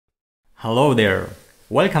Hello there,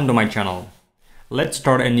 welcome to my channel. Let's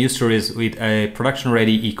start a new series with a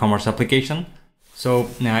production-ready e-commerce application. So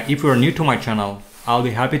if you are new to my channel, I'll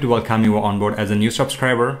be happy to welcome you on board as a new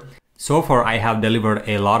subscriber. So far, I have delivered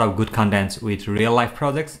a lot of good contents with real-life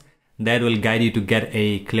projects that will guide you to get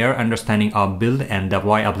a clear understanding of build and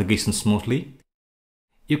deploy applications smoothly.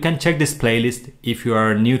 You can check this playlist if you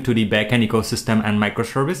are new to the backend ecosystem and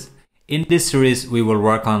microservice. In this series, we will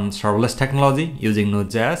work on serverless technology using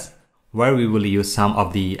Node.js, where we will use some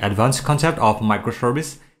of the advanced concept of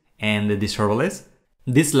microservice and the serverless.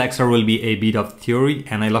 This lecture will be a bit of theory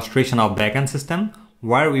and illustration of backend system,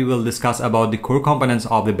 where we will discuss about the core components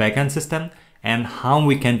of the backend system and how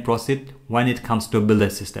we can proceed when it comes to build a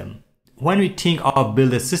system. When we think of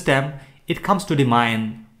build a system, it comes to the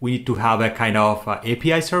mind we need to have a kind of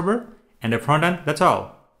API server and a front end, that's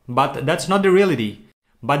all. But that's not the reality.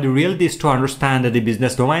 But the reality is to understand the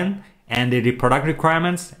business domain and the product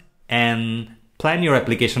requirements and plan your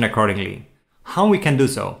application accordingly. How we can do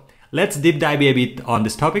so? Let's deep dive a bit on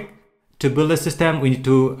this topic. To build a system, we need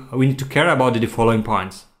to care about the following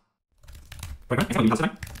points.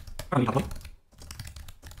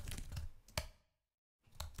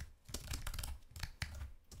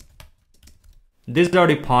 These are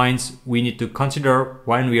the points we need to consider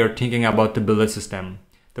when we are thinking about to build a system.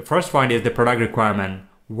 The first point is the product requirement,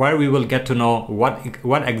 where we will get to know what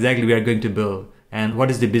exactly we are going to build and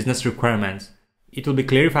what is the business requirements. It will be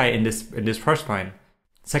clarified in this first point.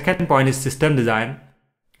 Second point is system design,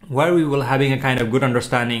 where we will having a kind of good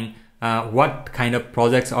understanding what kind of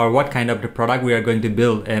projects or what kind of the product we are going to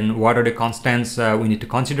build and what are the constants we need to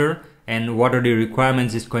consider and what are the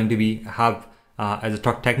requirements it's going to be have as a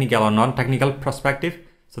technical or non-technical perspective.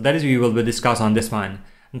 So that is we will discuss on this one.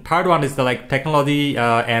 And third one is the technology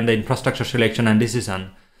and the infrastructure selection and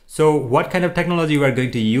decision. So what kind of technology we are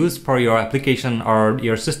going to use for your application or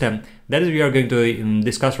your system, that is we are going to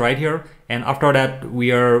discuss right here. And after that,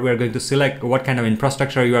 we are going to select what kind of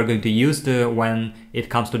infrastructure you are going to use when it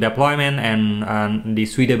comes to deployment and the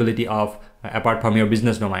suitability of apart from your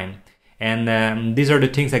business domain. And these are the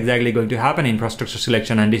things exactly going to happen in infrastructure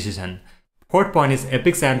selection and decision. Fourth point is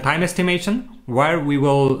epics and time estimation, where we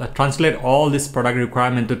will translate all this product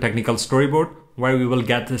requirement to technical storyboard, where we will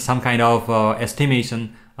get some kind of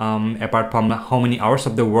estimation apart from how many hours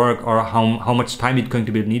of the work or how much time it's going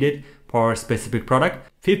to be needed for a specific product.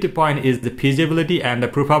 Fifth point is the feasibility and the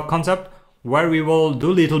proof of concept, where we will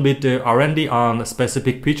do little bit R&D on a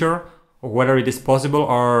specific feature, whether it is possible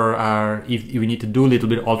or if we need to do little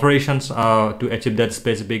bit alterations to achieve that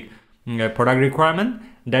specific product requirement.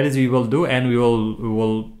 That is we will do, and we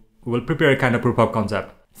will prepare a kind of proof of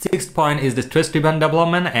concept. Sixth point is the stress-driven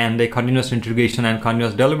development and the continuous integration and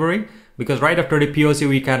continuous delivery, because right after the POC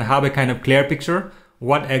we can have a kind of clear picture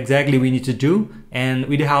what exactly we need to do, and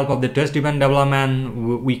with the help of the test-driven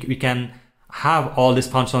development we can have all this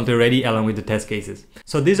functionality ready along with the test cases.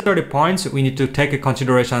 So these are the points we need to take into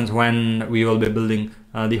considerations when we will be building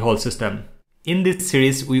the whole system. In this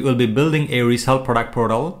series we will be building a resale product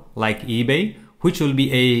portal like eBay, which will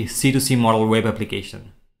be a C2C model web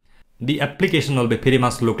application. The application will be pretty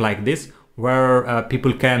much look like this, where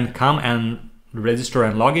people can come and register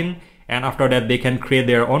and log in, and after that they can create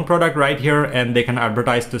their own product right here and they can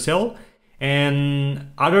advertise to sell. And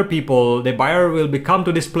other people, the buyer will come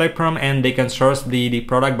to this platform and they can search the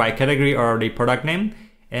product by category or the product name,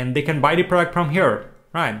 and they can buy the product from here,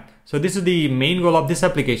 right? So this is the main goal of this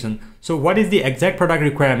application. So what is the exact product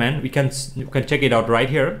requirement? You can check it out right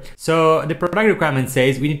here. So the product requirement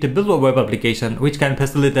says we need to build a web application which can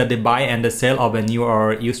facilitate the buy and the sale of a new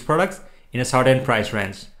or used products in a certain price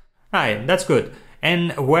range. Right, that's good.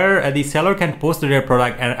 And where the seller can post their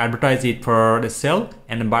product and advertise it for the sale,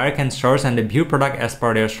 and the buyer can search and view product as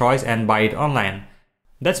per their choice and buy it online.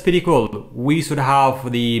 That's pretty cool. We should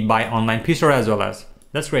have the buy online feature as well as.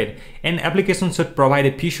 That's great. And application should provide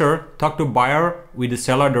a feature, talk to buyer with the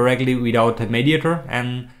seller directly without a mediator,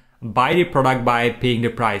 and buy the product by paying the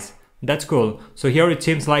price. That's cool. So here it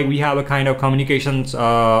seems like we have a kind of communications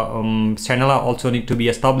channel also need to be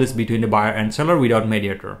established between the buyer and seller without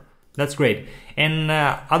mediator. That's great. And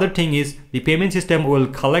other thing is the payment system will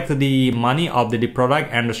collect the money of the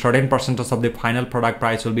product, and a certain percentage of the final product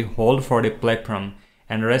price will be held for the platform,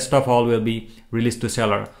 and the rest of all will be released to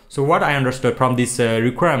seller. So what I understood from this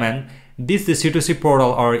requirement, this the C2C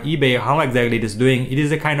portal or eBay, how exactly it is doing, it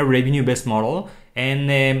is a kind of revenue based model, and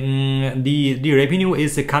the revenue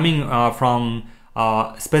is coming from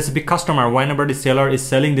specific customer. Whenever the seller is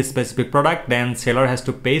selling this specific product, then seller has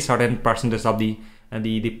to pay certain percentage of the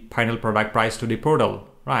final product price to the portal,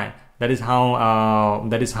 right? That is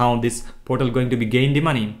how this portal going to be gain the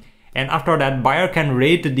money. And after that, buyer can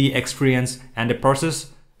rate the experience and the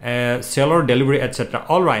process, seller, delivery, etc.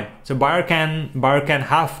 All right. So buyer can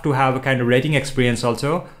have to have a kind of rating experience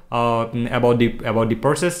also about the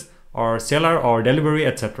process or seller or delivery,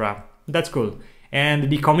 etc. That's cool. And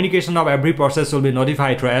the communication of every process will be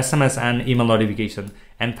notified through SMS and email notification.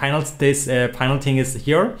 And final thing is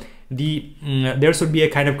here. There should be a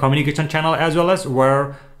kind of communication channel as well, as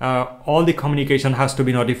where all the communication has to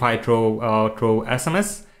be notified through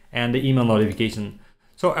SMS and the email notification.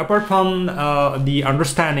 So apart from the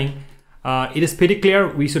understanding, it is pretty clear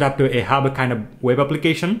we should have to have a kind of web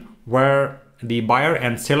application where the buyer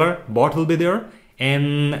and seller both will be there,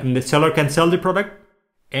 and the seller can sell the product,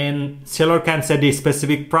 and seller can set the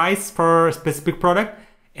specific price for a specific product.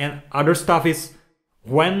 And other stuff is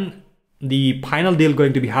when the final deal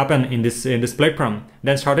going to be happen in this platform,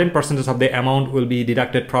 then certain percentage of the amount will be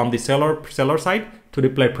deducted from the seller side to the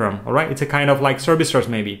platform. All right, it's a kind of like servicers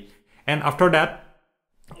maybe. And after that,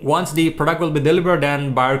 once the product will be delivered,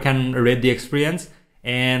 then buyer can rate the experience.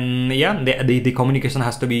 And yeah, the communication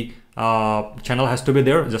has to be channel has to be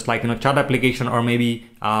there, just like chat application or maybe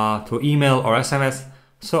through email or SMS.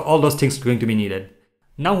 So all those things are going to be needed.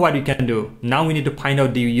 Now what we can do? Now we need to find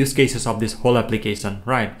out the use cases of this whole application,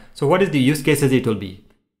 right? So what is the use cases it will be?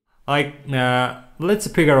 Like let's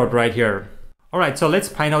figure out right here. All right, so let's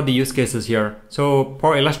find out the use cases here. So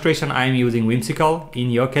for illustration, I'm using Whimsical. In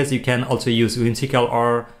your case, you can also use Whimsical,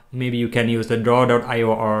 or maybe you can use the draw.io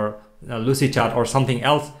or LucyChat or something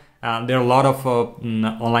else. There are a lot of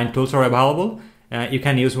online tools are available. You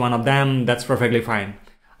can use one of them. That's perfectly fine.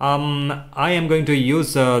 I am going to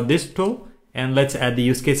use this tool, and let's add the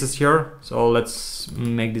use cases here. So let's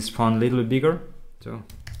make this font a little bit bigger. So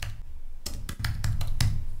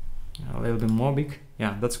a little bit more big.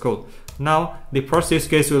 Yeah, that's cool. Now the first use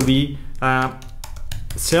case will be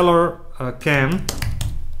seller can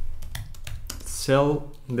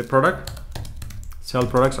sell the product, sell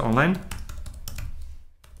products online.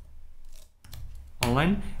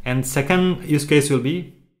 And second use case will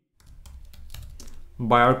be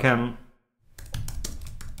buyer can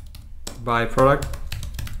buy product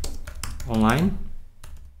online.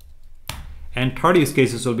 And third use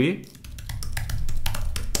cases will be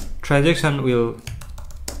transaction will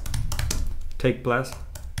take place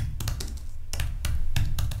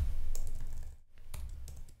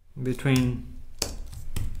between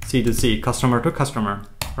C to C, customer to customer,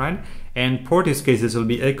 right? And fourth use cases will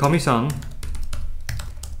be a commission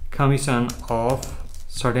of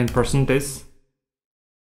certain percentage.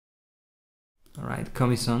 All right,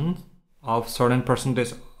 commission of certain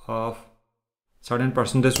percentage will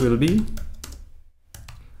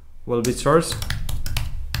be charged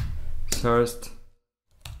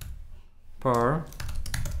per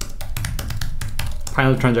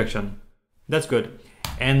final transaction. That's good.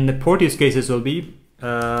 And the fourth use cases will be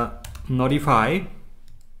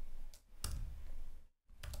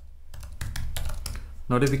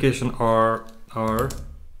notification or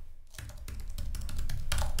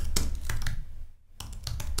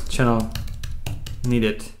channel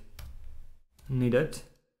needed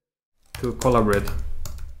to collaborate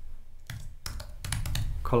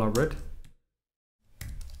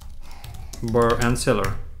buyer and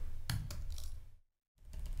seller,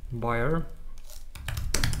 buyer.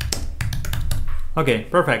 Okay,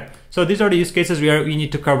 perfect. So these are the use cases we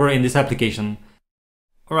need to cover in this application.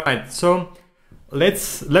 All right, so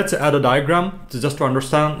let's add a diagram just to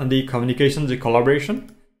understand the communication, the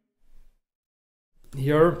collaboration.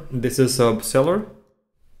 Here, this is a seller,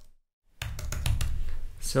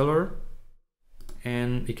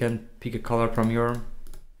 and you can pick a color from here,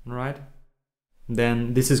 right?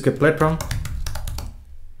 Then this is the platform,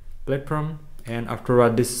 and after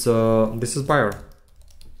that, this is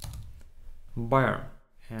buyer,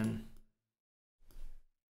 and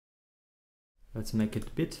let's make it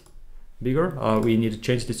a bit bigger. We need to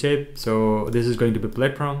change the shape. So this is going to be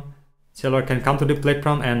platform. Seller can come to the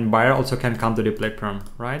platform, and buyer also can come to the platform,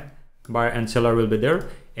 right? Buyer and seller will be there.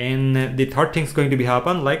 And the third thing is going to be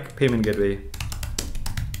happen like payment gateway.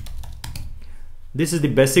 This is the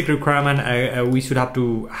basic requirement we should have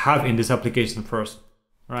to have in this application first,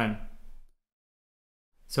 right?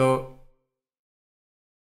 So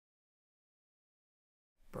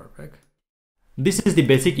perfect. This is the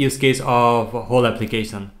basic use case of a whole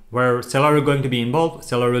application, where seller is going to be involved,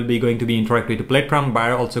 seller will be going to be interact with the platform,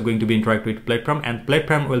 buyer also going to be interact with the platform, and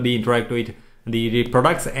platform will be interact with the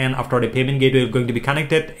products, and after the payment gateway is going to be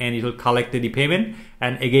connected, and it will collect the payment,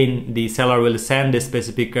 and again the seller will send the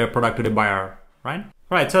specific product to the buyer, right?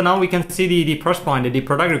 Right, so now we can see the first point, the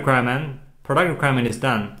product requirement is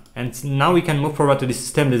done, and now we can move forward to the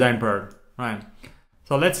system design part, right?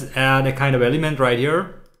 So let's add a kind of element right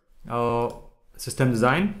here. System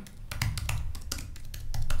design.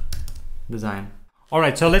 All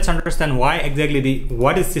right, so let's understand why exactly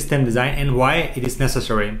what is system design and why it is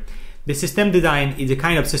necessary. The system design is a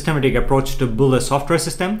kind of systematic approach to build a software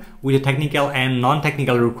system with a technical and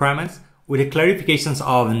non-technical requirements, with a clarifications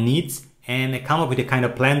of needs, and come up with a kind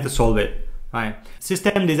of plan to solve it. Right.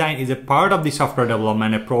 System design is a part of the software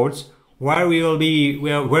development approach where we will be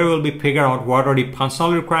figure out what are the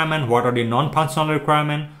functional requirements, what are the non-functional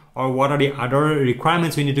requirements, or what are the other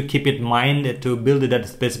requirements we need to keep in mind to build that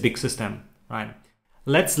specific system. Right.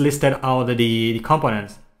 Let's list out the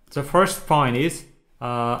components. So first point is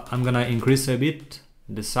I'm gonna increase a bit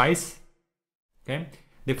the size. Okay.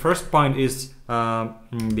 The first point is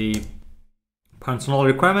the functional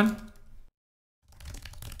requirement.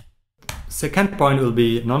 Second point will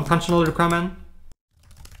be non-functional requirement.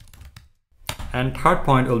 And third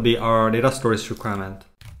point will be our data storage requirement.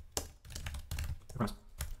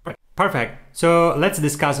 Perfect. So let's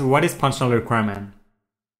discuss what is functional requirement.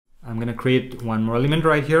 I'm gonna create one more element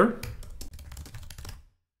right here.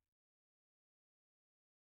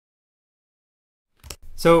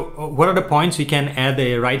 So what are the points we can add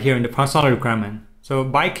right here in the functional requirement? So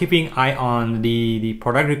by keeping eye on the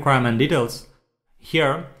product requirement details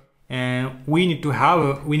here, we need to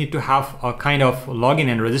have a kind of login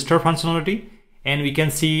and register functionality, and we can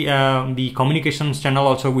see the communications channel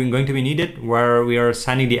also going to be needed, where we are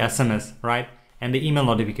sending the SMS, right, and the email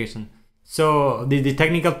notification. So the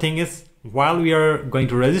technical thing is, while we are going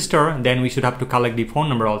to register, then we should have to collect the phone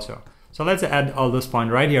number also. So let's add all those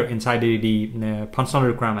points right here inside the functional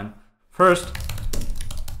requirement. First,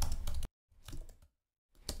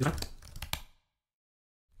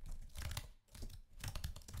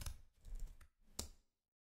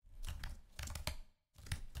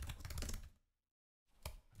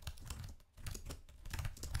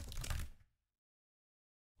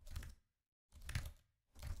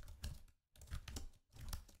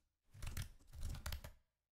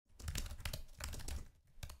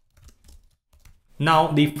 now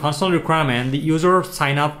the functional requirement, the user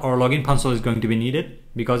sign up or login functional is going to be needed,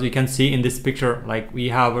 because we can see in this picture, like we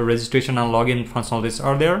have a registration and login functionalities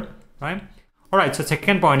are there, right? All right, so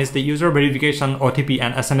second point is the user verification, OTP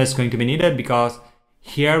and SMS is going to be needed, because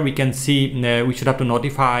here we can see we should have to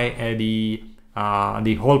notify the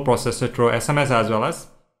whole process through SMS as well as.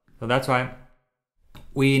 So that's why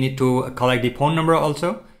we need to collect the phone number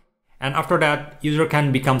also. And after that, user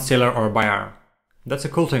can become seller or buyer. That's a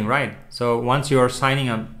cool thing, right? So once you are signing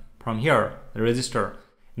up from here, register,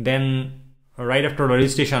 then right after the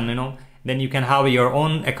registration, then you can have your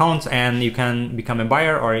own accounts and you can become a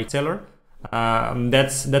buyer or a seller.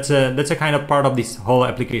 That's a kind of part of this whole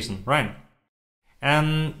application, right?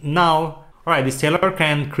 And now, all right, the seller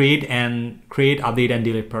can create, update, and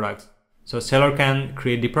delete products. So seller can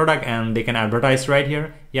create the product and they can advertise right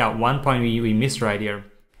here. Yeah, one point we missed right here.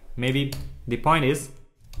 Maybe the point is,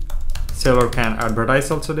 seller can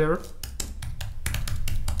advertise also there.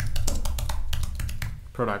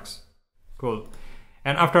 Products. Cool.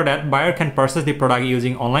 And after that, buyer can purchase the product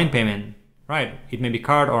using online payment, right? It may be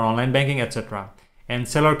card or online banking, etc. And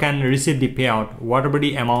seller can receive the payout, whatever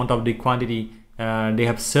the amount of the quantity they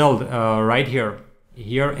have sold right here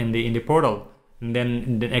in the portal. And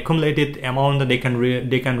then the accumulated amount that they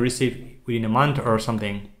can receive within a month or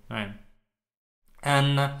something, right?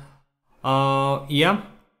 And yeah.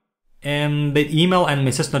 And the email and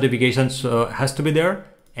message notifications has to be there.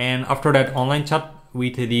 And after that, online chat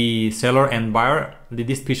with the seller and buyer,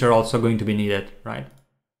 this feature also going to be needed, right?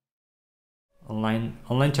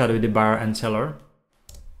 Online chat with the buyer and seller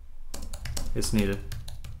is needed.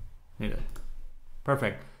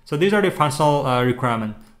 Perfect. So these are the functional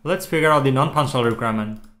requirement. Let's figure out the non-functional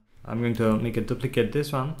requirement. I'm going to make a duplicate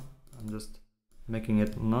this one. I'm just making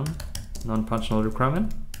it non-functional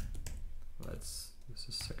requirement. This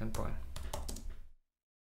is second point.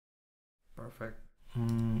 Perfect.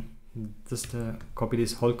 Just copy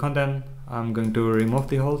this whole content. I'm going to remove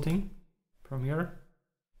the whole thing from here.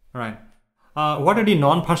 All right. What are the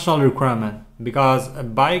non-functional requirement? Because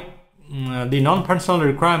by the non-functional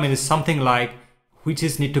requirement is something like which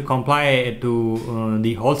is need to comply to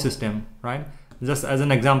the whole system, right? Just as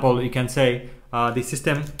an example, you can say the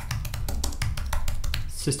system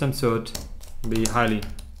should be highly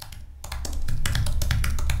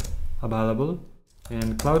available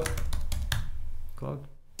in cloud.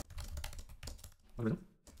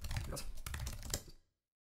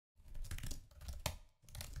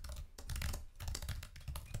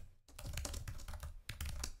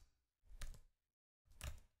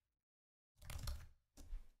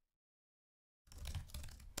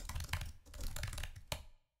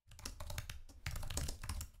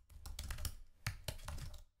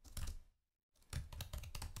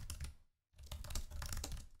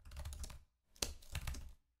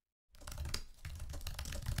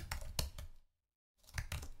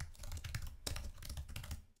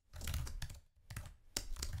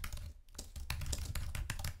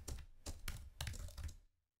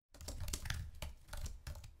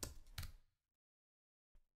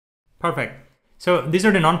 Perfect. So these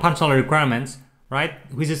are the non-functional requirements, right?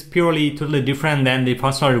 Which is purely totally different than the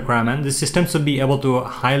functional requirement. The system should be able to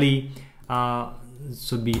highly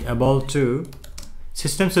highly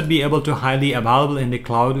available in the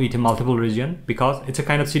cloud with a multiple region, because it's a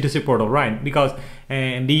kind of C2C portal, right? Because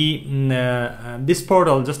this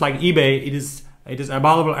portal, just like eBay, it is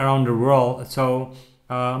available around the world. So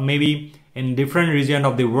maybe in different region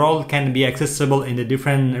of the world can be accessible in the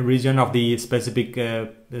different region of the specific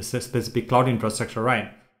cloud infrastructure,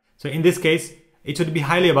 right? So in this case, it should be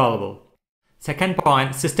highly available. Second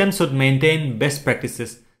point, systems should maintain best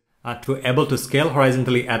practices to able to scale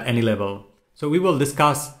horizontally at any level. So we will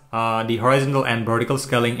discuss the horizontal and vertical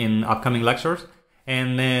scaling in upcoming lectures.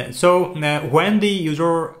 And when the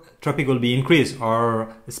user traffic will be increased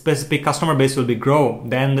or specific customer base will be grow,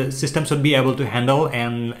 then the system should be able to handle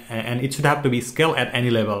and it should have to be scaled at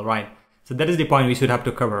any level, right? So that is the point we should have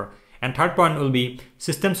to cover. And third point will be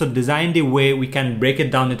systems should design the way we can break it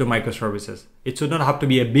down into microservices. It should not have to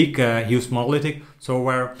be a big, huge monolithic. So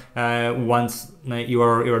where once you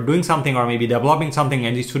are doing something or maybe developing something,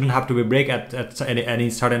 and it shouldn't have to be break at any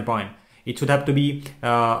certain point. It should have to be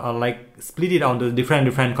like split it onto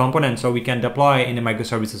different components so we can deploy in a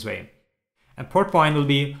microservices way. And fourth point will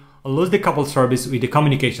be loosely coupled service with the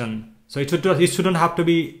communication. So it shouldn't have to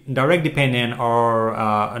be direct dependent or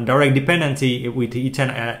direct dependency with each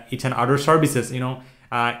and other services.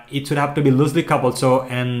 It should have to be loosely coupled. So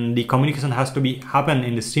and the communication has to be happen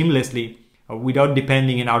in the seamlessly without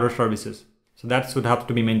depending in other services. So that should have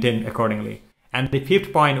to be maintained accordingly. And the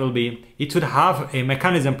fifth point will be it should have a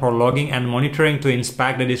mechanism for logging and monitoring to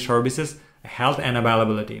inspect the services health and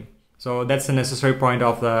availability. So that's a necessary point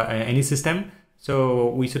of any system. So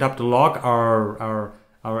we should have to log our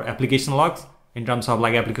application logs in terms of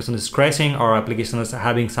like application is crashing or application is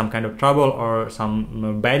having some kind of trouble or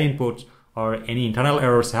some bad inputs or any internal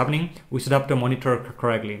errors happening. We should have to monitor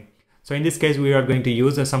correctly. So in this case, we are going to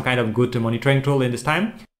use some kind of good monitoring tool in this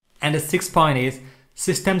time. And the sixth point is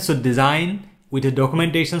systems should design with the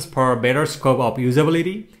documentations for a better scope of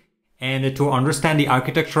usability and to understand the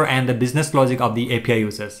architecture and the business logic of the API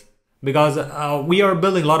users. Because we are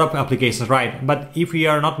building a lot of applications, right? But if we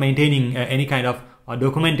are not maintaining any kind of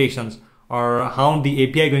documentations or how the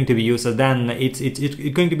API going to be used, then it's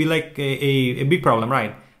going to be like a big problem,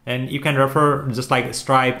 right? And you can refer just like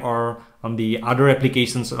Stripe or the other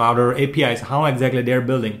applications or other APIs, how exactly they're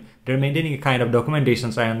building. They're maintaining a kind of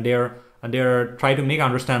documentations and they're trying to make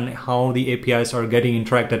understand how the APIs are getting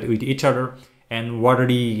interacted with each other and what are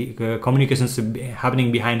the communications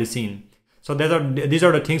happening behind the scene. So these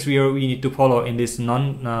are the things we need to follow in this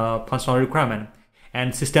non-functional requirement.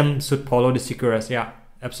 And system should follow the CQRS. Yeah,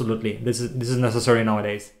 absolutely. This is necessary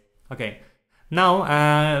nowadays. Okay.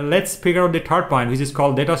 Now let's figure out the third point, which is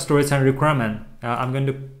called data storage and requirement. I'm going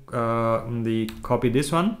to copy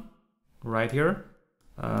this one right here.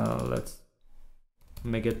 Let's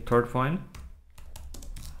make it third point.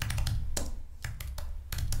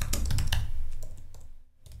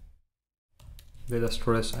 Data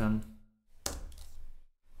storage and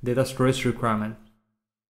data storage requirement.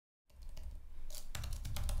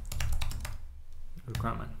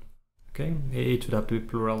 Okay, it should have to be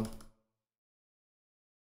plural.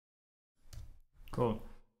 Cool.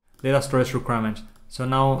 Data storage requirements. So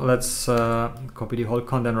now let's copy the whole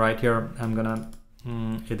content right here. I'm gonna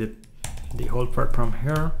edit the whole part from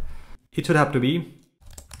here. It should have to be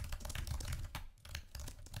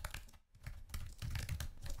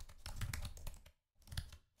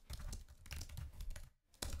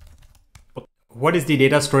what is the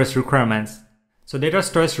data storage requirements? So data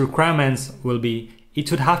storage requirements will be it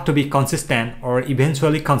should have to be consistent or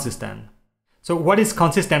eventually consistent. So what is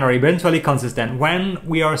consistent or eventually consistent? When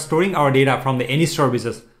we are storing our data from any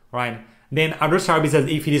services, right? Then other services,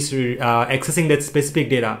 if it is accessing that specific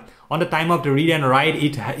data, on the time of the read and write,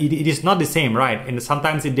 it is not the same, right? And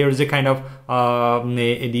sometimes there is a kind of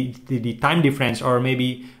the time difference, or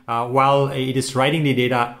maybe while it is writing the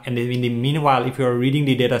data, and in the meanwhile, if you are reading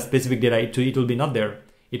the data, specific data, it will be not there.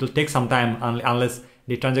 It will take some time unless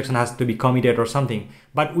the transaction has to be committed or something.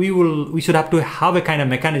 But we should have to have a kind of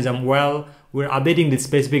mechanism while we're updating the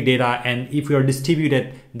specific data, and if we are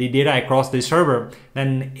distributed the data across the server,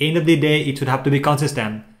 then end of the day it should have to be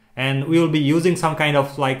consistent. And we will be using some kind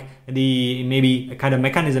of like maybe a kind of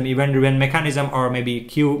mechanism, event-driven mechanism, or maybe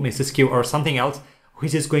queue, message queue, or something else,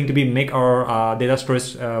 which is going to be make our data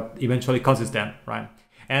storage eventually consistent, right?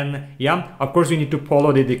 And yeah, of course, we need to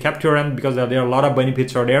follow the CAP theorem, because there are a lot of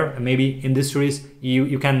benefits are there. Maybe in this series,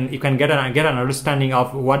 you can get an understanding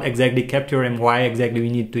of what exactly CAP theorem, why exactly we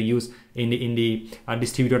need to use in the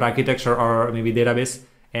distributed architecture or maybe database.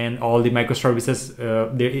 and all the microservices.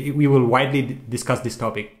 We will widely discuss this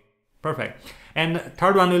topic. Perfect. And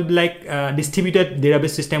third one will be like distributed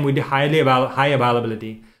database system with the high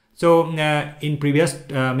availability. So in previous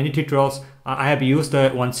many tutorials, I have used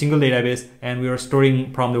one single database and we are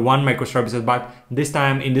storing from the one microservices. But this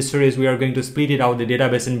time in this series, we are going to split it out the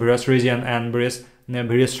database in various region and various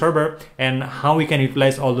server, and how we can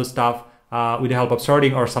utilize all the stuff with the help of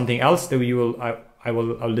sorting or something else that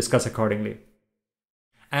I'll discuss accordingly.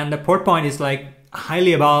 And the fourth point is like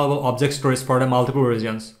highly available object storage for the multiple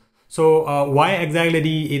regions. So why exactly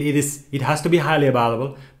it has to be highly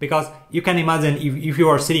available? Because you can imagine if you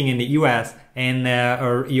are sitting in the US and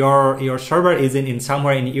or your server is in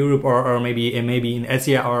somewhere in Europe or maybe in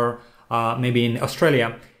Asia or maybe in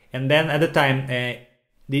Australia, and then at the time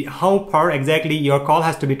how far exactly your call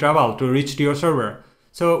has to be traveled to reach to your server.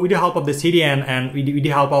 So with the help of the CDN and with the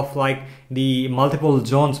help of like the multiple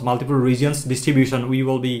zones, multiple regions distribution,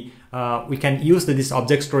 we can use this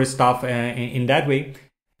object storage stuff in that way.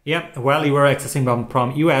 Yeah, while you are accessing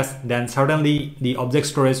from US, then certainly the object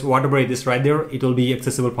storage, whatever it is right there, it will be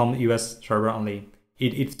accessible from the US server only.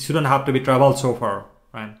 It shouldn't have to be traveled so far,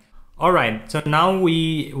 right? All right, so now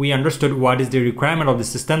we understood what is the requirement of the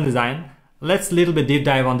system design. Let's little bit deep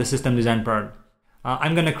dive on the system design part.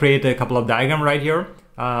 I'm gonna create a couple of diagrams right here.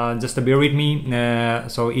 Just to bear with me,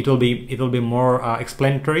 so it will be more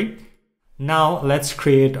explanatory. Now let's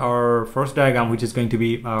create our first diagram, which is going to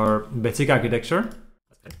be our basic architecture.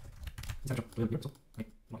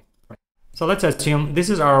 So let's assume this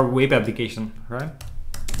is our web application, right?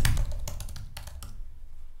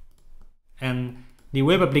 And the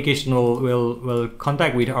web application will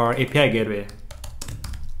contact with our API gateway.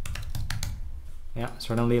 Yeah,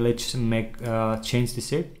 certainly let's make change the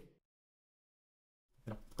shape.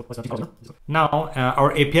 Now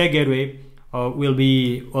our API gateway will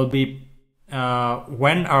be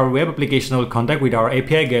when our web application will contact with our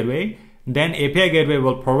API gateway, then API gateway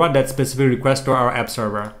will forward that specific request to our app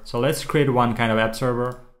server. So let's create one kind of app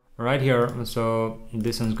server right here. So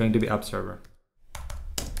this is going to be app server.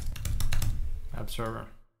 App server.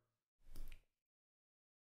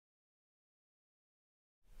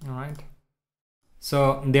 All right.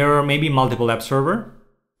 So there are maybe multiple app server,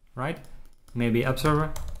 right? Maybe app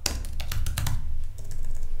server.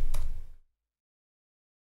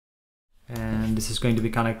 And this is going to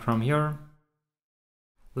be connect from here.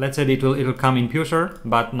 Let's say it will come in future,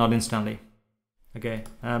 but not instantly. Okay,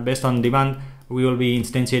 based on demand, we will be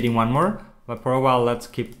instantiating one more, but for a while, let's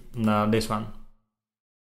keep this one.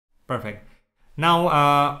 Perfect.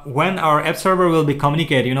 Now, when our app server will be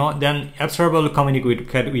communicate, then app server will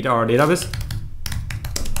communicate with our database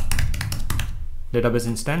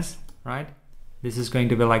instance, right? This is going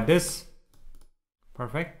to be like this.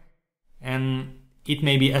 Perfect. And it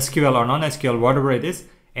may be SQL or non-SQL, whatever it is.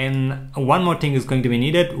 And one more thing is going to be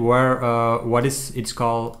needed, where it's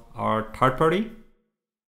called our third party,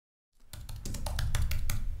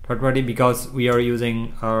 because we are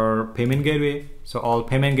using our payment gateway. So all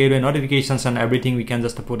payment gateway notifications and everything, we can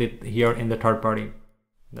just put it here in the third party.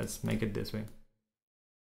 Let's make it this way.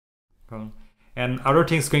 Cool. And other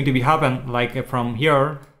things going to be happen, like from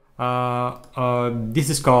here, this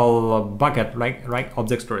is called bucket, right?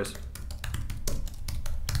 Object storage,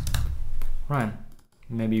 right?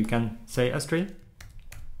 Maybe you can say S3.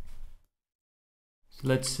 So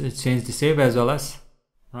let's change the save as well as,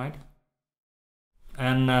 right?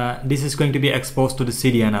 And this is going to be exposed to the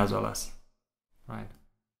CDN as well as, right?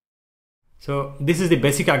 So this is the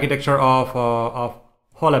basic architecture of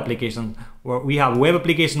whole application, where we have web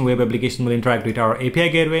application will interact with our API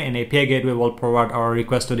gateway, and API gateway will forward our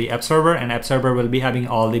request to the app server, and app server will be having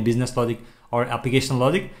all the business logic or application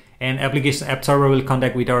logic. And app server will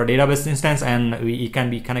contact with our database instance, and it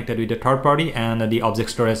can be connected with the third party and the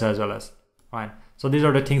object storage as well as, right? So these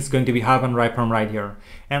are the things going to be happen right from right here.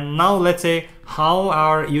 And now let's say how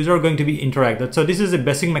our user going to be interacted. So this is a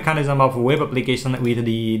basic mechanism of web application with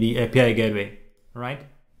the API gateway, right?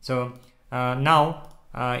 So now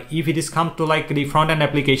if it is come to like the front end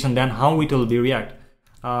application, then how it will be react.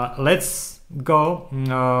 Let's go.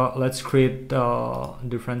 Let's create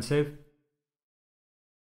different save.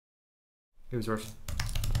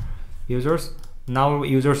 Users. Now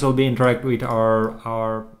users will be interact with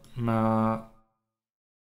our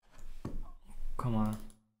come on.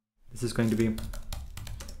 This is going to be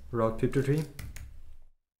route 53.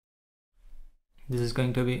 This is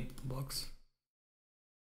going to be box.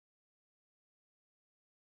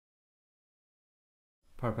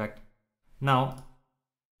 Perfect. Now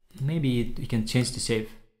maybe we can change the shape.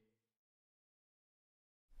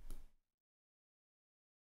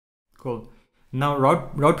 Cool. Now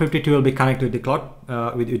route 52 will be connected with the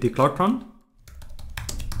cloud with the CloudFront.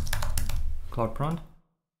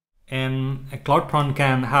 And a CloudFront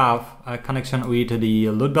can have a connection with the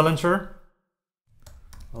load balancer.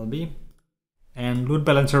 And load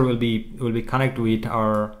balancer will be connected with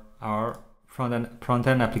our front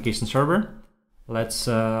end application server. Let's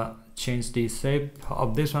change the shape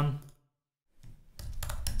of this one.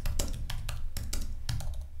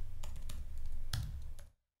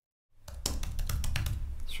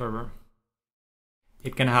 Server.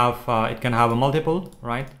 It can have a multiple,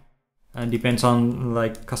 right? And depends on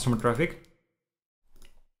like customer traffic.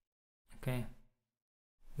 Okay.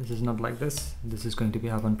 This is not like this. This is going to be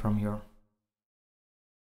happen from here.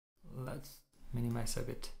 Let's minimize a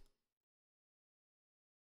bit.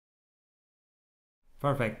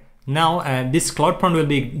 Perfect. Now this CloudFront will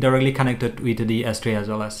be directly connected with the S3 as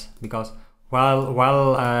well, as because while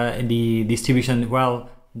the distribution,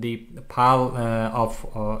 the pile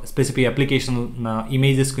of specific application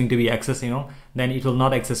image is going to be accessed, then it will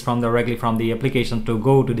not access directly from the application to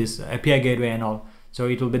go to this API gateway and all. So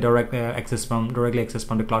it will be directly accessed from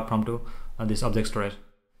the CloudFront to this object storage.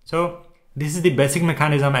 So this is the basic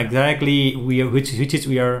mechanism exactly we are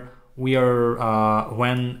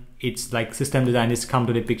when it's like system design is come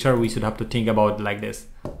to the picture, we should have to think about like this.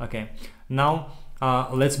 Okay, now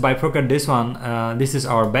let's bifurcate this one. This is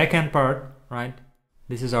our backend part, right?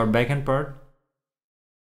 This is our backend part.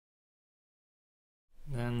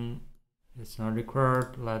 Then it's not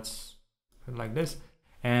required. Let's put it like this.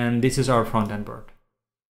 And this is our front end part.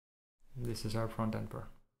 This is our front end part.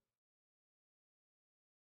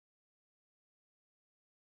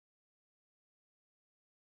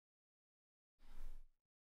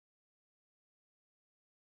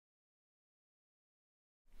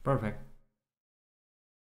 Perfect.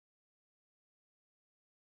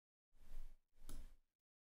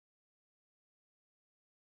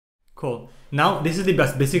 Cool. Now this is the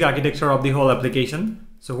basic architecture of the whole application.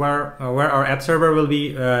 So where our app server will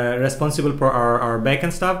be responsible for our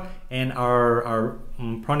backend stuff, and our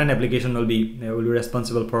front end application will be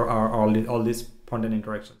responsible for all these front end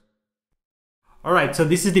interactions. All right. So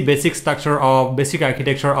this is the basic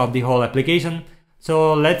architecture of the whole application.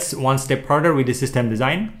 So let's one step further with the system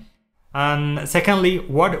design. And secondly,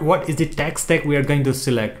 what is the tech stack we are going to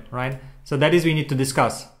select, right? So that is we need to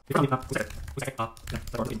discuss.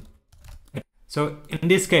 So in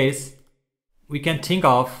this case, we can think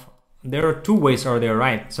of, there are two ways are there,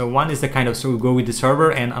 right? So one is the kind of, so we go with the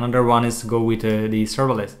server, and another one is go with the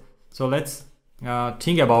serverless. So let's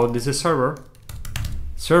think about, this is server,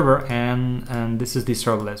 and this is the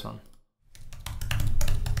serverless one.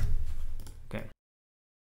 Okay.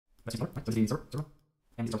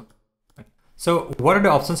 So what are the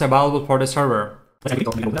options available for the server?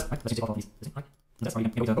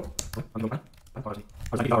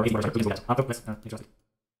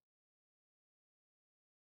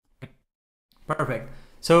 Perfect.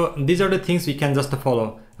 So these are the things we can just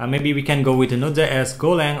follow. Maybe we can go with Node.js,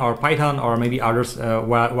 Golang, or Python, or maybe others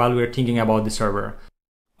while we're thinking about the server.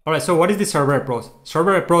 All right. So what is the server approach?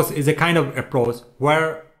 Server approach is a kind of approach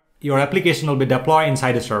where your application will be deployed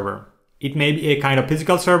inside a server. It may be a kind of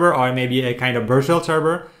physical server or maybe a kind of virtual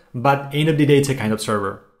server, but end of the day, it's a kind of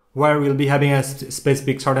server where we'll be having a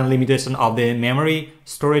specific certain limitation of the memory,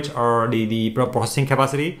 storage, or the processing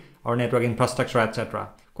capacity, or network infrastructure, etc.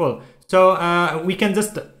 Cool. So we can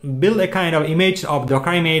just build a kind of image of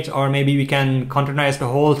Docker image, or maybe we can containerize the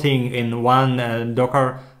whole thing in one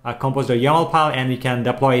Docker composed YAML file, and we can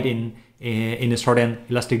deploy it in a certain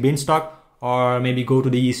Elastic Beanstalk, or maybe go to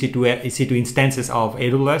the EC2 instances of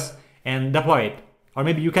AWS and deploy it. Or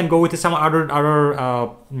maybe you can go with some other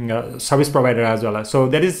service provider as well. So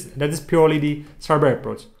that is purely the server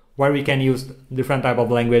approach, where we can use different type of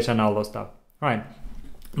language and all those stuff, right?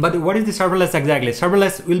 But what is the serverless exactly?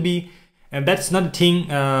 Serverless will be, that's not a thing.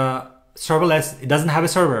 Serverless, it doesn't have a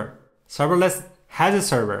server. Serverless has a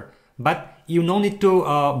server, but you no need to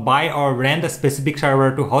buy or rent a specific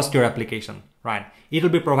server to host your application, right? It will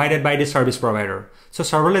be provided by the service provider. So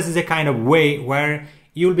serverless is a kind of way where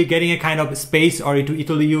you will be getting a kind of space, or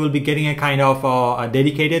you will be getting a kind of a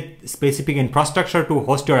dedicated specific infrastructure to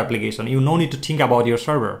host your application. You no need to think about your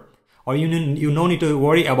server, or you no need to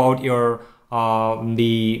worry about your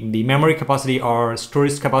the memory capacity or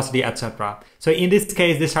storage capacity, etc. So in this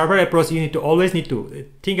case, the server approach, you always need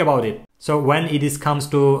to think about it. So when it comes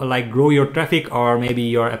to like grow your traffic, or maybe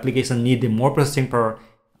your application need more processing power,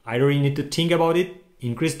 either you need to think about it,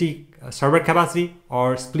 increase the server capacity,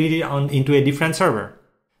 or split it into a different server.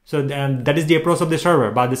 So then that is the approach of the server,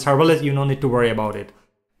 but the serverless, you don't need to worry about it.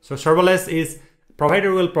 So serverless is,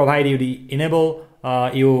 provider will provide you the enable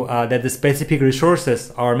that the specific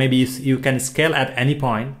resources, or maybe you can scale at any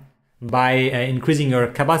point by increasing your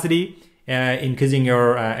capacity, increasing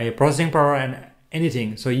your processing power and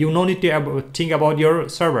anything. So you no need to think about your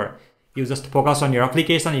server. You just focus on your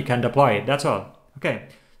application, you can deploy it, that's all. Okay,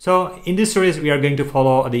 so in this series we are going to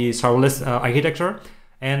follow the serverless architecture.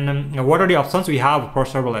 And what are the options we have for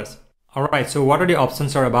serverless? All right, so what are the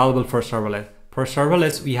options are available for serverless? For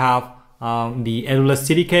serverless, we have the AWS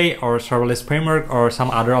CDK or serverless framework or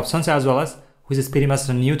some other options as well, as which is pretty much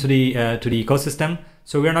new to the ecosystem.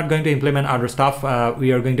 So we are not going to implement other stuff.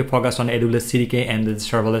 We are going to focus on AWS CDK and the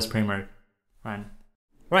serverless framework.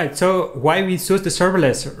 Right. So why we choose the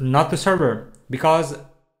serverless, not the server? Because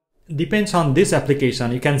depends on this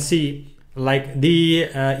application. You can see like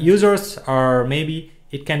the users, or maybe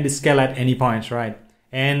it can be scaled at any point, right?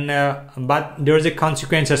 And but there's a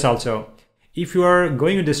consequences also. If you are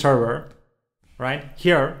going to the server, right,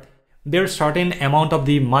 here there's certain amount of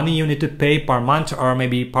the money you need to pay per month or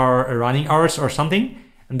maybe per running hours or something,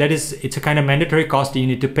 and that is, it's a kind of mandatory cost you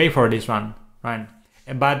need to pay for this one, right?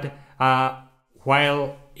 But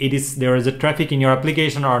while there is a traffic in your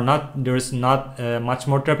application or not, there's not much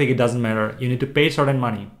more traffic, it doesn't matter, you need to pay certain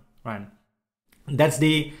money, right? That's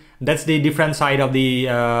the different side of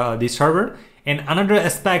the server. And another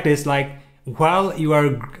aspect is like, while you are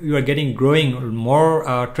growing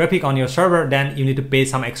more traffic on your server, then you need to pay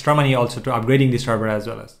some extra money also to upgrading the server as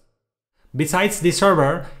well. As besides the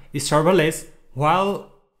server is serverless,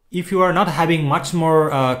 while if you are not having much more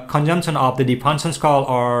consumption of the functions call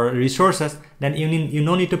or resources, then you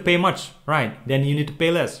no need to pay much, right? Then you need to pay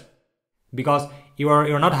less because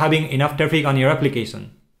you're not having enough traffic on your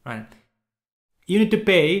application, right? You need to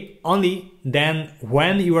pay only then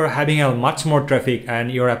when you are having a much more traffic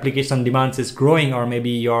and your application demands is growing, or maybe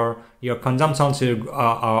your consumptions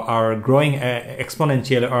are growing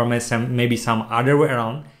exponentially, or maybe some other way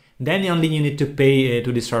around. Then only you need to pay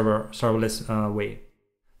to the serverless way.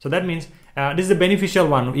 So that means this is the beneficial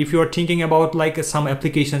one. If you are thinking about like some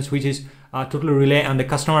applications which is totally rely on the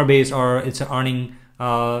customer base, or it's earning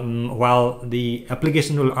while the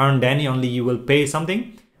application will earn, then only you will pay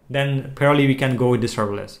something. Then purely we can go with the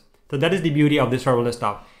serverless. So that is the beauty of the serverless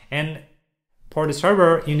stuff. And for the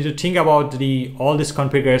server, you need to think about all this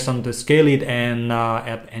configuration to scale it, and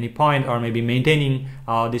at any point, or maybe maintaining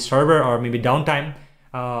the server, or maybe downtime.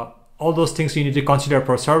 All those things you need to consider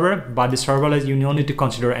for server, but the serverless, you don't need to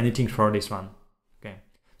consider anything for this one. Okay.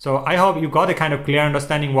 So I hope you got a kind of clear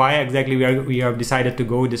understanding why exactly we have decided to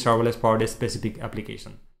go with the serverless for this specific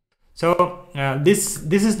application. So this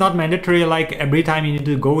is not mandatory, like every time you need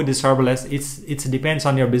to go with the serverless. It depends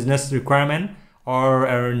on your business requirement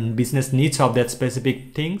or business needs of that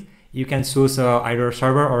specific thing. You can choose either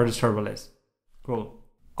server or the serverless. Cool.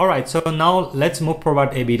 All right, so now let's move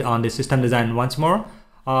forward a bit on the system design once more,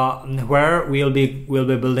 where we'll be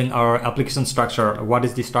building our application structure. What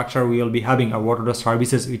is the structure we will be having, or what are the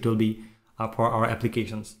services it will be for our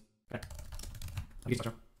applications. Okay.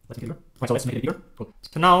 So let's make it bigger. Cool.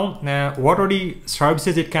 So now, what are the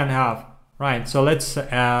services it can have? Right. So let's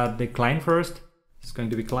add the client first. It's going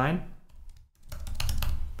to be client,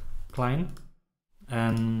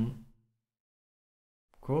 and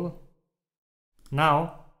cool.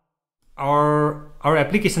 Now, our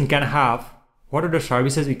application can have, what are the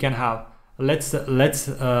services we can have? Let's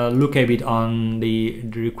look a bit on the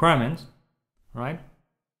requirements, right?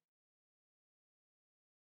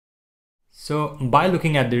 So by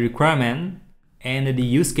looking at the requirement and the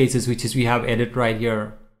use cases, which is we have added right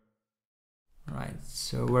here, right?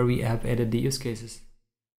 So where we have added the use cases.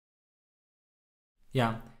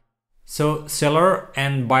 Yeah. So seller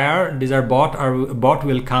and buyer, these are both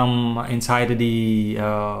will come inside the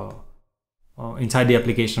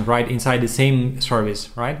application, right? Inside the same service,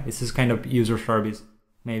 right? This is kind of user service,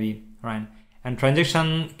 maybe, right? And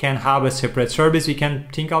transaction can have a separate service. We can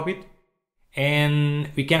think of it. And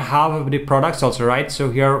we can have the products also, right?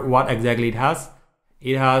 So here, what exactly it has?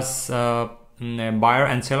 It has buyer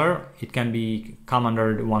and seller. It can be come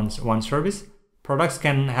under one service. Products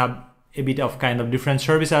can have a bit of kind of different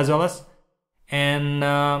service as well as, and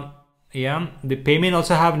yeah, the payment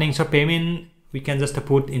also happening. So payment we can just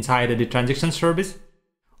put inside the transaction service,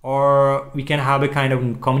 or we can have a kind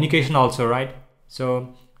of communication also, right?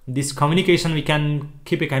 So this communication we can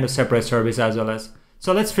keep a kind of separate service as well as.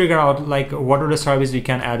 So let's figure out like what are the services we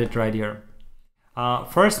can add it right here.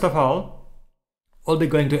 First of all, we'll be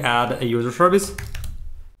going to add a user service.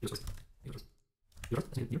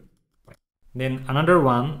 Then another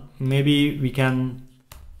one, maybe we can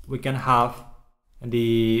have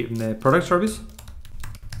the product service,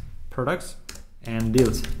 products and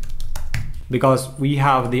deals. because we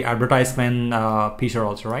have the advertisement feature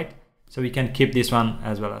also, right? So we can keep this one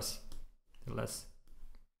as well as less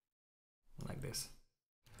like this.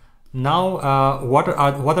 Now, what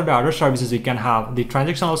are the other services we can have? The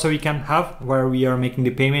transaction also we can have where we are making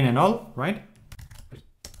the payment and all, right?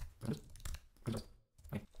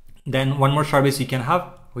 Then one more service we can have,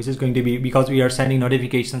 which is going to be, because we are sending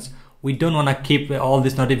notifications, we don't want to keep all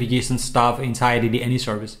this notification stuff inside any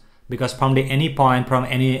service, because from any point, from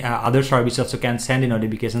any other service also can send the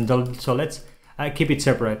notifications. So let's keep it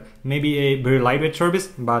separate. Maybe a very lightweight service,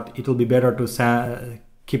 but it will be better to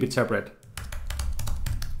keep it separate,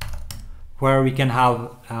 where we can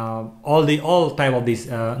have all type of these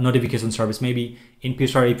notification service. Maybe in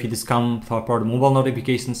future, if it is come for the mobile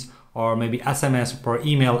notifications, or maybe SMS for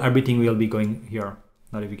email, everything will be going here,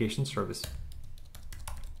 notification service.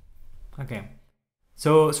 Okay,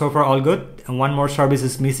 so far all good. And one more service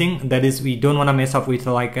is missing. That is, we don't want to mess up with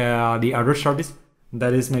like the other service.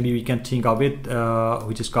 That is, maybe we can think of it,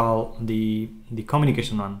 which is called the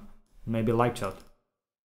communication one, maybe live chat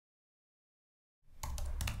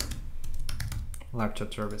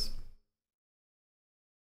service.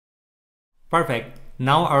 Perfect.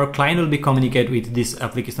 Now our client will be communicate with this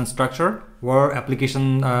application structure, where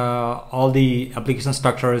application all the application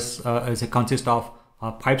structure is consist of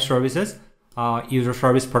 5 services: user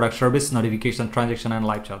service, product service, notification, transaction, and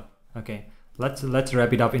live chat. Okay, let's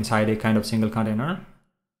wrap it up inside a kind of single container.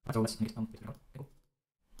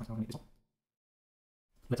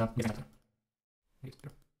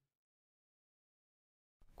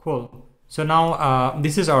 Cool. So now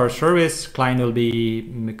this is our service. Client will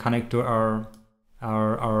be connect to our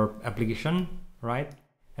application, right?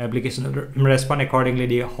 Application will respond accordingly.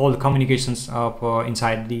 The whole communications of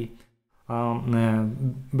inside the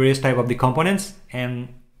various type of the components, and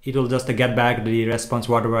it will just get back the response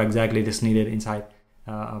whatever exactly is needed inside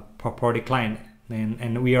for the client.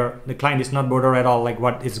 And the client is not bothered at all, like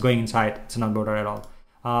what is going inside. It's not bothered at all.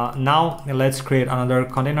 Now let's create another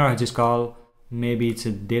container, which is called, maybe it's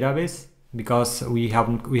a database, because we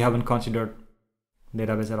haven't considered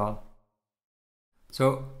database at all.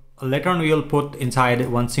 So later on we will put inside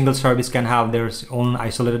one single service can have their own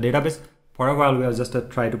isolated database. For a while we are just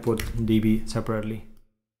try to put DB separately.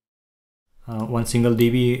 One single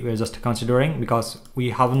DB we're just considering, because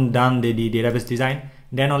we haven't done the database design.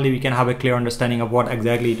 Then only we can have a clear understanding of what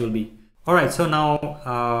exactly it will be. All right, so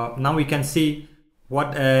now we can see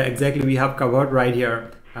what exactly we have covered right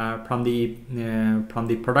here, from the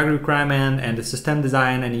product requirement and the system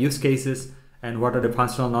design and use cases, and what are the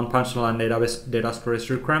functional, non-functional, and database data storage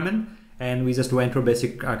requirement. And we just went through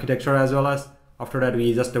basic architecture as well as. After that,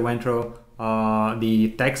 we just went through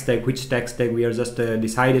the tech stack, which tech stack we are just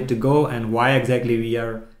decided to go, and why exactly we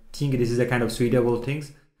are thinking this is a kind of suitable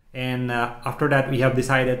things. And after that, we have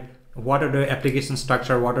decided what are the application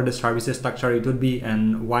structure, what are the services structure it would be,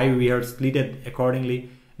 and why we are split it accordingly.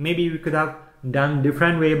 Maybe we could have done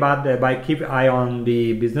different way, but by keep eye on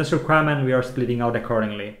the business requirement, we are splitting out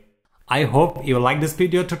accordingly. I hope you like this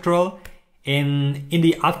video tutorial. In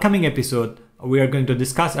the upcoming episode, we are going to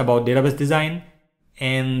discuss about database design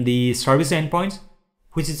and the service endpoints,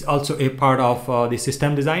 which is also a part of the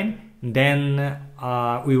system design. Then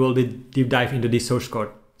we will deep dive into the source code.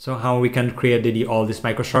 So how we can create all these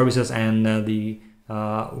microservices, and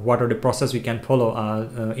what are the process we can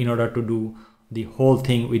follow in order to do the whole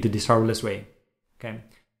thing with the serverless way. Okay.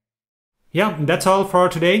 Yeah, that's all for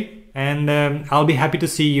today. And I'll be happy to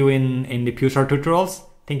see you in the future tutorials.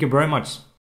 Thank you very much.